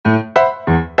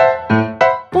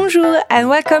Bonjour and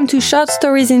welcome to Short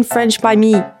Stories in French by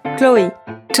me, Chloe.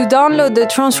 To download the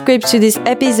transcript to this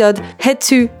episode, head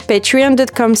to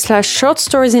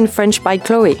patreon.com/shortstoriesinfrench by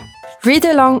Chloe. Read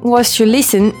along whilst you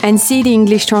listen and see the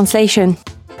English translation.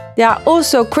 There are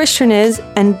also questionnaires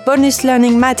and bonus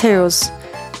learning materials.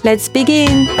 Let's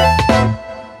begin!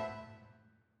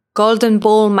 Golden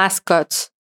Ball Mascot.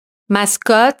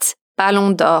 Mascotte,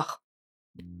 Ballon d'Or.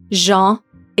 Jean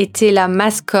était la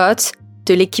mascotte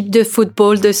de l'équipe de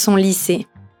football de son lycée.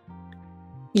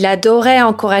 Il adorait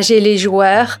encourager les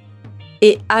joueurs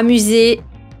et amuser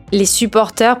les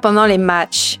supporters pendant les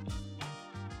matchs.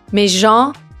 Mais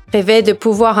Jean rêvait de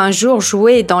pouvoir un jour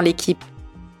jouer dans l'équipe.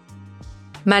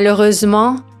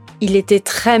 Malheureusement, il était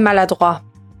très maladroit.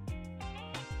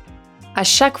 À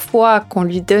chaque fois qu'on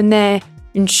lui donnait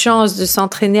une chance de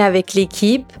s'entraîner avec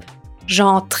l'équipe,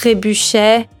 Jean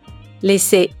trébuchait,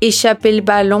 laissait échapper le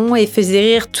ballon et faisait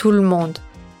rire tout le monde.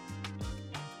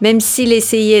 Même s'il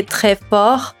essayait très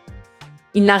fort,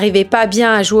 il n'arrivait pas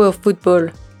bien à jouer au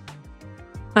football.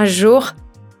 Un jour,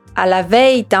 à la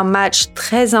veille d'un match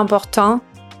très important,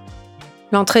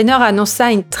 l'entraîneur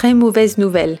annonça une très mauvaise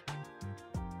nouvelle.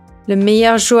 Le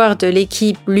meilleur joueur de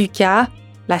l'équipe, Lucas,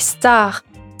 la star,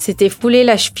 s'était foulé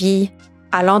la cheville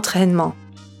à l'entraînement.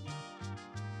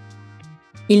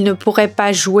 Il ne pourrait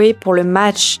pas jouer pour le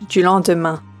match du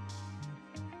lendemain.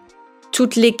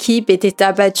 Toute l'équipe était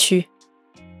abattue.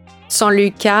 Sans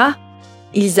Lucas,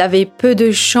 ils avaient peu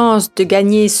de chances de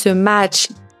gagner ce match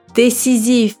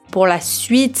décisif pour la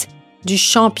suite du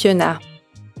championnat.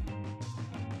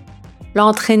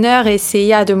 L'entraîneur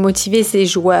essaya de motiver ses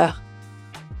joueurs,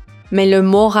 mais le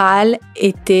moral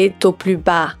était au plus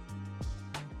bas.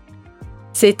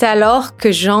 C'est alors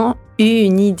que Jean eut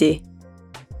une idée.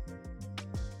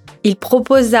 Il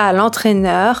proposa à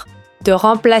l'entraîneur de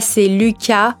remplacer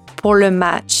Lucas pour le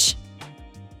match.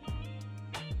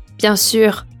 Bien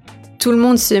sûr, tout le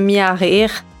monde se mit à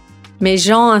rire, mais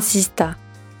Jean insista.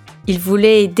 Il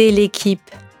voulait aider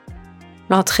l'équipe.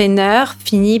 L'entraîneur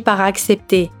finit par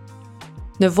accepter,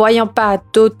 ne voyant pas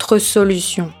d'autre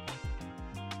solution.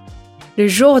 Le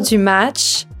jour du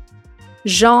match,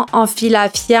 Jean enfila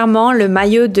fièrement le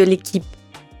maillot de l'équipe.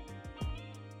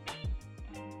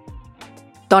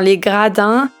 Dans les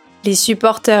gradins, les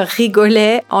supporters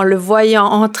rigolaient en le voyant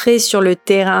entrer sur le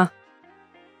terrain.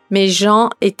 Mais Jean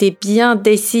était bien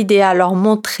décidé à leur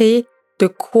montrer de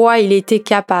quoi il était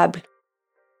capable.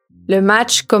 Le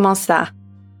match commença.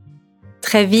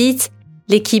 Très vite,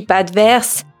 l'équipe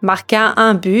adverse marqua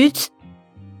un but.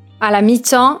 À la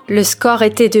mi-temps, le score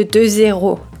était de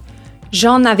 2-0.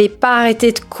 Jean n'avait pas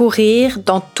arrêté de courir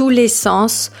dans tous les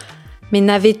sens, mais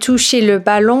n'avait touché le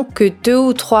ballon que 2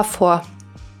 ou 3 fois.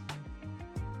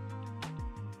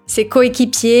 Ses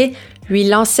coéquipiers lui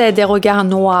lançaient des regards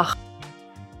noirs.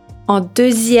 En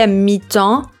deuxième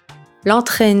mi-temps,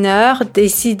 l'entraîneur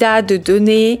décida de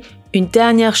donner une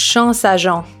dernière chance à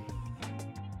Jean.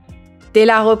 Dès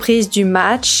la reprise du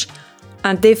match,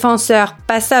 un défenseur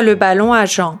passa le ballon à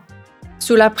Jean.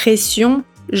 Sous la pression,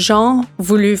 Jean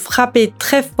voulut frapper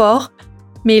très fort,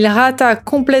 mais il rata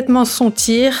complètement son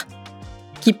tir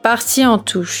qui partit en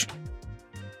touche.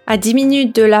 À 10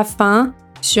 minutes de la fin,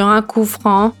 sur un coup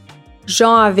franc,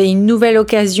 Jean avait une nouvelle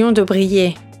occasion de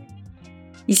briller.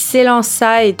 Il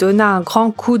s'élança et donna un grand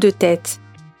coup de tête,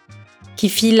 qui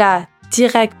fila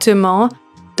directement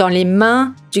dans les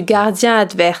mains du gardien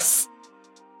adverse.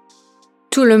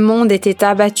 Tout le monde était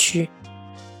abattu.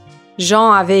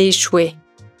 Jean avait échoué.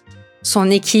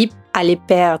 Son équipe allait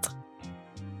perdre.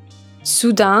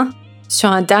 Soudain,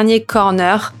 sur un dernier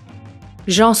corner,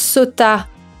 Jean sauta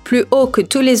plus haut que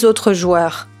tous les autres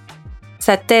joueurs.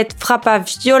 Sa tête frappa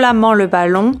violemment le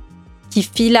ballon, qui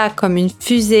fila comme une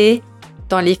fusée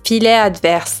dans les filets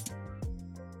adverses.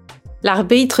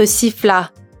 L'arbitre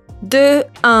siffla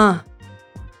 2-1.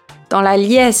 Dans la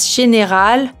liesse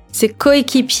générale, ses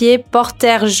coéquipiers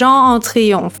portèrent Jean en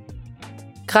triomphe.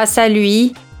 Grâce à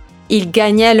lui, il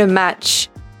gagnait le match.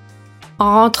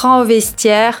 En rentrant au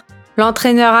vestiaire,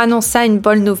 l'entraîneur annonça une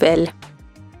bonne nouvelle.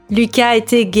 Lucas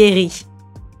était guéri.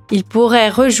 Il pourrait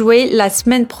rejouer la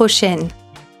semaine prochaine.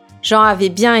 Jean avait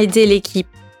bien aidé l'équipe,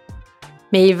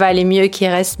 mais il valait mieux qu'il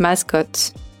reste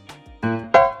mascotte.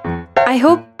 I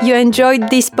hope you enjoyed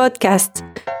this podcast.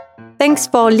 Thanks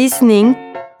for listening,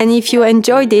 and if you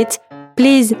enjoyed it,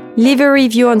 please leave a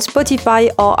review on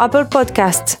Spotify or Apple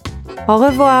Podcasts. Au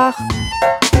revoir.